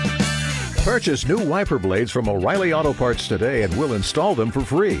Purchase new wiper blades from O'Reilly Auto Parts today and we'll install them for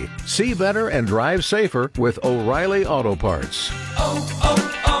free. See better and drive safer with O'Reilly Auto Parts.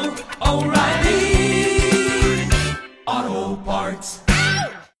 Oh, O'Reilly Auto Parts.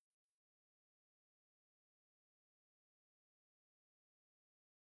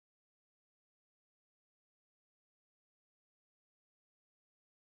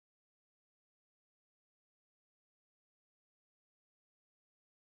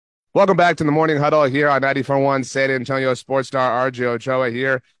 Welcome back to the Morning Huddle here on 94.1 San Antonio sports star RJ Ochoa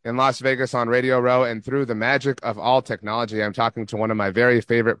here in Las Vegas on Radio Row. And through the magic of all technology, I'm talking to one of my very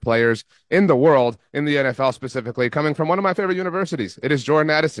favorite players in the world, in the NFL specifically, coming from one of my favorite universities. It is Jordan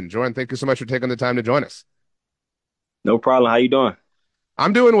Addison. Jordan, thank you so much for taking the time to join us. No problem. How you doing?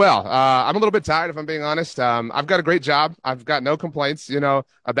 I'm doing well. I'm a little bit tired, if I'm being honest. I've got a great job. I've got no complaints. You know,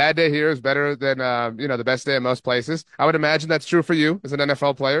 a bad day here is better than, the best day in most places. I would imagine that's true for you as an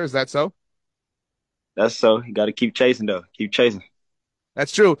NFL player. Is that so? That's so. You got to keep chasing, though. Keep chasing.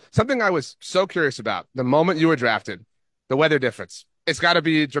 That's true. Something I was so curious about, the moment you were drafted, the weather difference. It's got to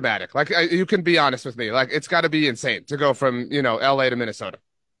be dramatic. Like, you can be honest with me. Like, it's got to be insane to go from, LA to Minnesota.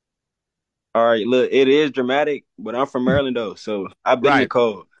 All right, look, it is dramatic, but I'm from Maryland, though, so I've been in the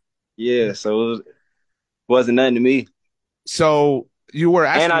cold. Yeah, so wasn't nothing to me. So you were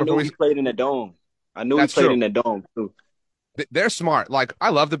asking. And I knew we played in the dome. I knew we played in the dome, too. They're smart. Like, I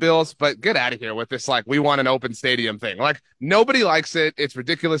love the Bills, but get out of here with this, like, we want an open stadium thing. Like, nobody likes it. It's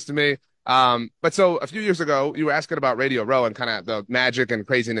ridiculous to me. But so a few years ago, you were asking about Radio Row and kind of the magic and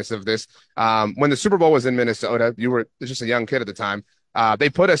craziness of this. When the Super Bowl was in Minnesota, you were just a young kid at the time. They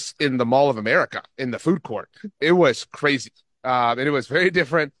put us in the Mall of America in the food court. It was crazy. And it was very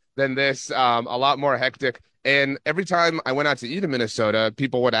different than this, a lot more hectic. And every time I went out to eat in Minnesota,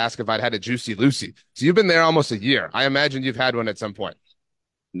 people would ask if I'd had a Juicy Lucy. So you've been there almost a year. I imagine you've had one at some point.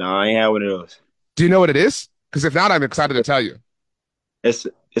 No, I ain't had one of those. Do you know what it is? Because if not, I'm excited to tell you. It's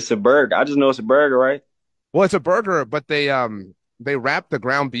a burger. I just know it's a burger, right? Well, it's a burger, but they wrap the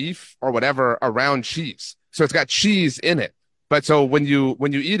ground beef or whatever around cheese. So it's got cheese in it. But so when you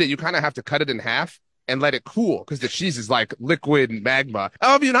eat it, you kind of have to cut it in half and let it cool because the cheese is like liquid magma.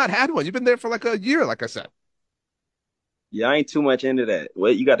 Oh, have you not had one? You've been there for like a year, like I said. Yeah, I ain't too much into that.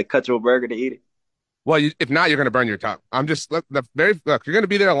 What, you got to cut your burger to eat it? Well, if not, you're going to burn your tongue. I'm just look. You're going to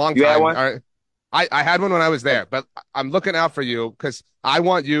be there a long time. Had one? All right? I had one when I was there, but I'm looking out for you because I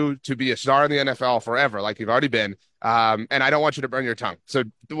want you to be a star in the NFL forever, like you've already been. And I don't want you to burn your tongue. So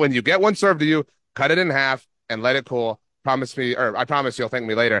when you get one served to you, cut it in half and let it cool. I promise you'll thank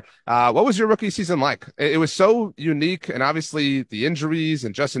me later. What was your rookie season like? It was so unique, and obviously the injuries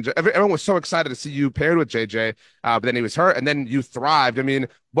and everyone was so excited to see you paired with JJ, but then he was hurt, and then you thrived. I mean,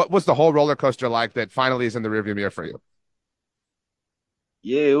 what was the whole roller coaster like that finally is in the rearview mirror for you?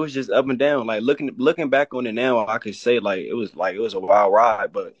 Yeah, it was just up and down. Like looking back on it now, I could say it was a wild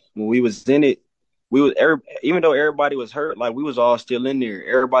ride. But when we was in it, even though everybody was hurt, like we was all still in there.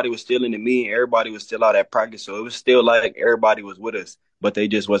 Everybody was still in the meeting. Everybody was still out at practice. So it was still like everybody was with us, but they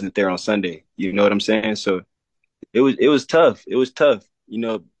just wasn't there on Sunday. You know what I'm saying? So it was tough. It was tough.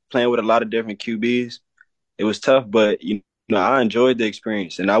 Playing with a lot of different QBs. It was tough, but I enjoyed the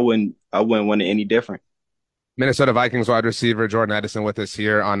experience, and I wouldn't want it any different. Minnesota Vikings wide receiver Jordan Addison with us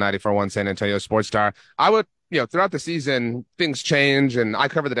here on 94.1 San Antonio Sports Star. I would, throughout the season, things change, and I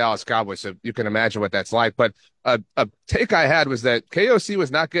cover the Dallas Cowboys, so you can imagine what that's like. But a take I had was that KOC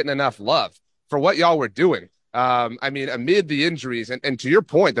was not getting enough love for what y'all were doing. Amid the injuries, and to your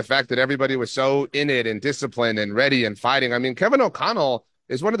point, the fact that everybody was so in it and disciplined and ready and fighting. I mean, Kevin O'Connell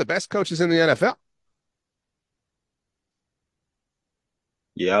is one of the best coaches in the NFL.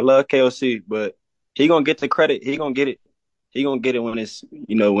 Yeah, I love KOC, but he gonna get the credit. He gonna get it. He gonna get it when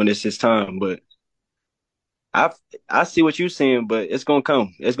it's his time. But I see what you're saying, but it's gonna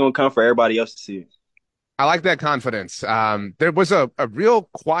come. It's gonna come for everybody else to see it. I like that confidence. There was a real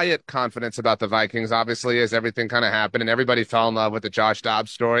quiet confidence about the Vikings, obviously, as everything kind of happened and everybody fell in love with the Josh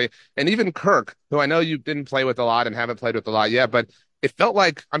Dobbs story. And even Kirk, who I know you didn't play with a lot and haven't played with a lot yet, but it felt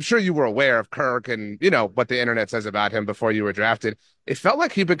like, I'm sure you were aware of Kirk and, what the internet says about him before you were drafted. It felt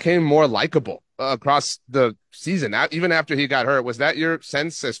like he became more likable across the season, even after he got hurt. Was that your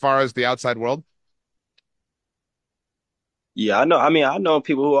sense as far as the outside world? Yeah, I know. I mean, I know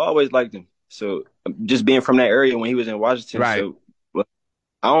people who always liked him. So just being from that area when he was in Washington. Right. So well,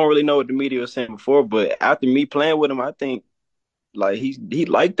 I don't really know what the media was saying before, but after me playing with him, I think like he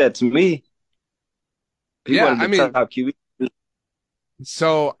liked that to me. He wanted the top QB.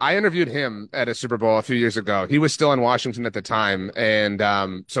 So I interviewed him at a Super Bowl a few years ago. He was still in Washington at the time. And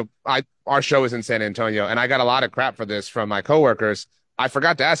our show is in San Antonio, and I got a lot of crap for this from my coworkers. I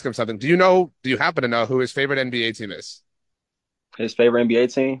forgot to ask him something. Do you happen to know who his favorite NBA team is? His favorite NBA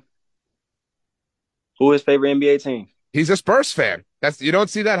team? Who his favorite NBA team? He's a Spurs fan. You don't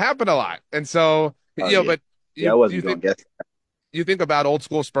see that happen a lot. And so, Oh yeah, but yeah. I you wasn't gonna think guess. you think about old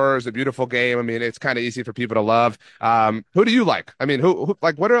school Spurs, a beautiful game. I mean, it's kind of easy for people to love. Who do you like? I mean, who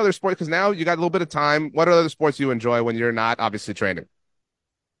like what are other sports? Because now you got a little bit of time. What are other sports you enjoy when you're not obviously training?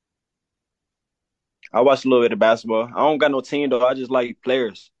 I watched a little bit of basketball. I don't got no team though. I just like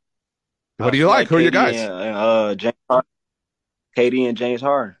players. What I do you like? like Who are you KD guys? and James Harden. KD and James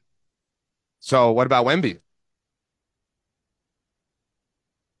Harden. So what about Wemby?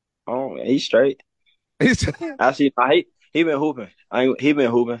 Oh, he's straight. He's Actually, he been hooping. He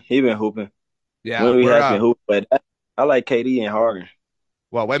been hooping. He been hooping. yeah, When we we're has been hooping, but I like KD and Harden.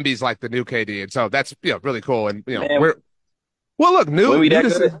 well, Wemby's like the new KD, and so that's really cool. And Man, we're well, look, when we new that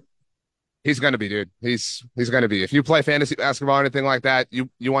to see. good? He's gonna be, dude. He's gonna be. If you play fantasy basketball or anything like that, you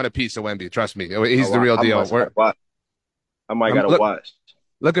want a piece of Wemby. Trust me, he's Oh, the real I deal. must gotta watch. I might gotta Look, watch.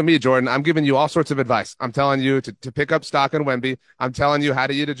 look at me, Jordan. I'm giving you all sorts of advice. I'm telling you to pick up stock in Wemby. I'm telling you how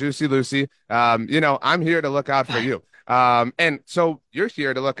to eat a juicy Lucy. I'm here to look out for you. And so you're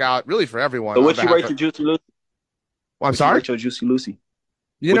here to look out really for everyone So on what you behalf rate of. your Juicy Lucy? Well, I'm What you sorry. rate your Juicy Lucy?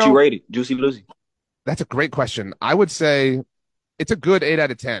 You What you know, rate it, Juicy Lucy? that's a great question. I would say it's a good 8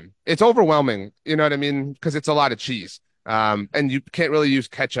 out of 10. It's overwhelming, you know what I mean? Because it's a lot of cheese. And you can't really use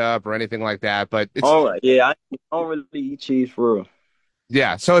ketchup or anything like that. But it's All right, yeah, I don't really eat cheese for real.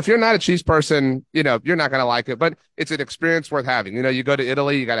 yeah. So if you're not a cheese person, you're not gonna like it. But it's an experience worth having. You go to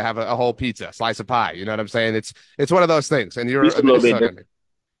Italy, you got to have a whole pizza, slice of pie. You know what I'm saying? It's one of those things. And you're Pizza a a little bit different. Minnesotan,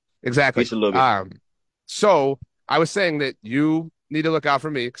 exactly. Pizza a little bit. So I was saying that you need to look out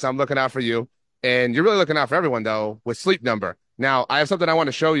for me because I'm looking out for you, and you're really looking out for everyone though with Sleep Number. Now, I have something I want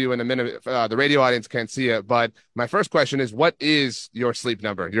to show you in a minute. The radio audience can't see it, but my first question is, what is your sleep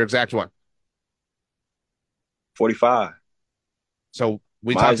number? Your exact one. 45. So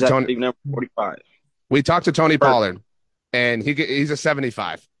we My talked to exact Tony. sleep number 45. We talked to Tony Perfect. Pollard, and he's a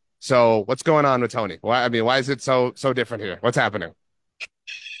 75. So what's going on with Tony? Why is it so different here? What's happening?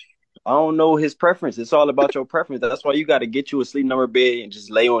 I don't know his preference. It's all about your preference. That's why you got to get you a sleep number bed and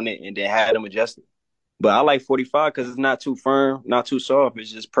just lay on it and then have them adjusted. But I like 45 because it's not too firm, not too soft.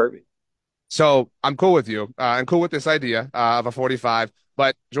 It's just perfect. So I'm cool with you. I'm cool with this idea of a 45.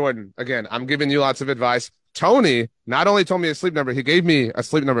 But Jordan, again, I'm giving you lots of advice. Tony not only told me a sleep number, he gave me a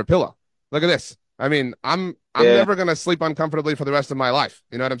sleep number pillow. Look at this. I mean, I'm Yeah. never gonna sleep uncomfortably for the rest of my life.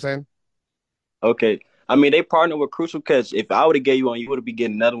 You know what I'm saying? Okay. I mean, they partner with Crucial Catch. If I would have gave you one, you would have been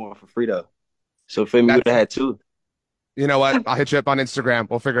getting another one for free though. So for me, you would That's have had two. you know what? I'll hit you up on Instagram.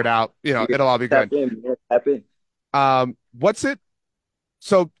 We'll figure it out. It'll all be Tap good. in, man. Tap in. What's it?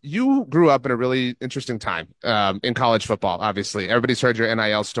 So you grew up in a really interesting time in college football, obviously. Everybody's heard your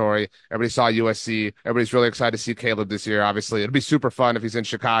NIL story. Everybody saw USC. Everybody's really excited to see Caleb this year, obviously. It'll be super fun if he's in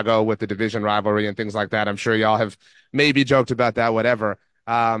Chicago with the division rivalry and things like that. I'm sure y'all have maybe joked about that, whatever.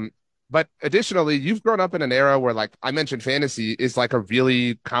 But additionally, you've grown up in an era where, like I mentioned, fantasy is like a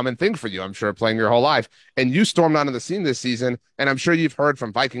really common thing for you, I'm sure, playing your whole life. And you stormed onto the scene this season. And I'm sure you've heard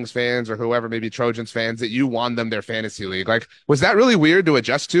from Vikings fans or whoever, maybe Trojans fans, that you won them their fantasy league. Like, was that really weird to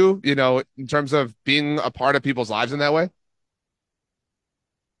adjust to, in terms of being a part of people's lives in that way?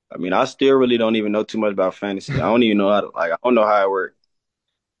 I mean, I still really don't even know too much about fantasy. I don't even know how to I don't know how it works.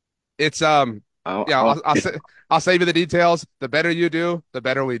 It's I yeah, don't, I'll save you the details. The better you do, the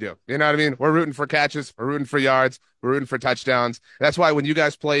better we do. You know what I mean? We're rooting for catches, we're rooting for yards, we're rooting for touchdowns. That's why when you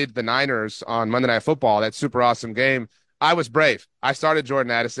guys played the Niners on Monday Night Football, that super awesome game, I was brave. I started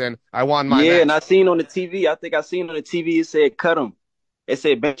Jordan Addison. I won my yeah, and match. I seen on the TV. I think I seen on the TV it said cut him. It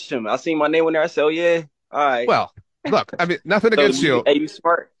said bench him. I seen my name on there. I said, oh yeah, all right. Well, look, I mean, nothing So against you. hey, you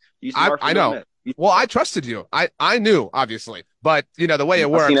smart. You I smart for I doing know. that. Well, I trusted you. I knew obviously, but the way it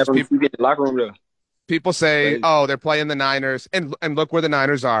I seen works that is on the TV in the locker room though. people say, Crazy. "Oh, they're playing the Niners," and look where the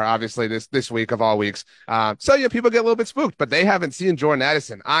Niners are. Obviously, this week of all weeks. So yeah, people get a little bit spooked, but they haven't seen Jordan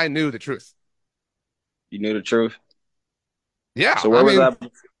Addison. I knew the truth. You knew the truth. Yeah, So I where was mean, I?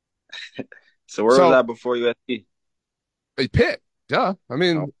 So where was so I before USC? Pitt, duh. I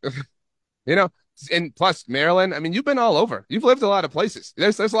Oh, mean, you know, and plus Maryland. I mean, you've been all over. You've lived a lot of places.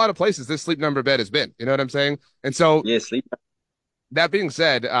 There's a lot of places this sleep number bed has been. You know what I'm saying? And so yeah, sleep. that being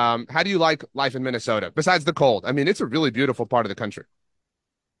said, how do you like life in Minnesota besides the cold? I mean, it's a really beautiful part of the country.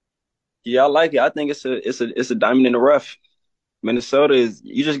 Yeah, I like it. I think it's a diamond in the rough. Minnesota is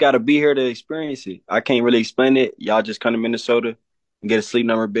you just got to be here to experience it. I can't really explain it. Y'all just come to Minnesota and get a sleep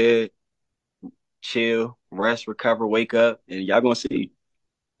number bed, chill, rest, recover, wake up, and y'all gonna see.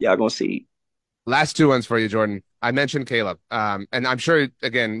 Y'all gonna see. Last two ones for you, Jordan. I mentioned Caleb. And I'm sure,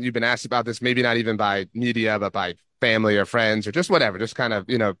 again, you've been asked about this, maybe not even by media, but by family or friends or just whatever, just kind of,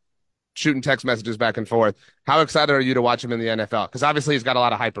 shooting text messages back and forth. How excited are you to watch him in the NFL? Because obviously he's got a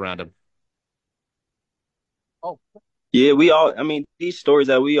lot of hype around him. Yeah, I mean, these stories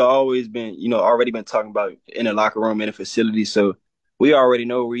that we always been, already been talking about in the locker room, in the facility. So we already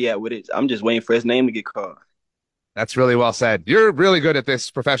know where we at with it. I'm just waiting for his name to get called. That's really well said. You're really good at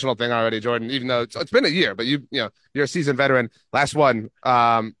this professional thing already, Jordan, even though it's been a year, but you're a seasoned veteran. Last one.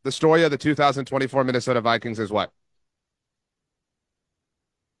 The story of the 2024 Minnesota Vikings is what?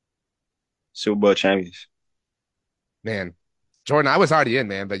 Super Bowl champions. Man, Jordan, I was already in,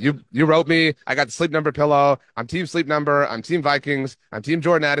 man, but you wrote me. I got the sleep number pillow. I'm team sleep number. I'm team Vikings. I'm team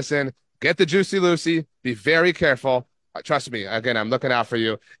Jordan Addison. Get the juicy Lucy. Be very careful. Trust me. Again, I'm looking out for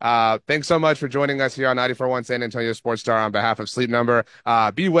you. Thanks so much for joining us here on 94.1 San Antonio Sports Star on behalf of Sleep Number.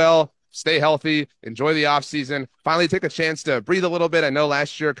 Be well. Stay healthy. Enjoy the off season. Finally, take a chance to breathe a little bit. I know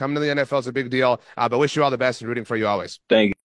last year coming to the NFL is a big deal, but wish you all the best and rooting for you always. Thank you.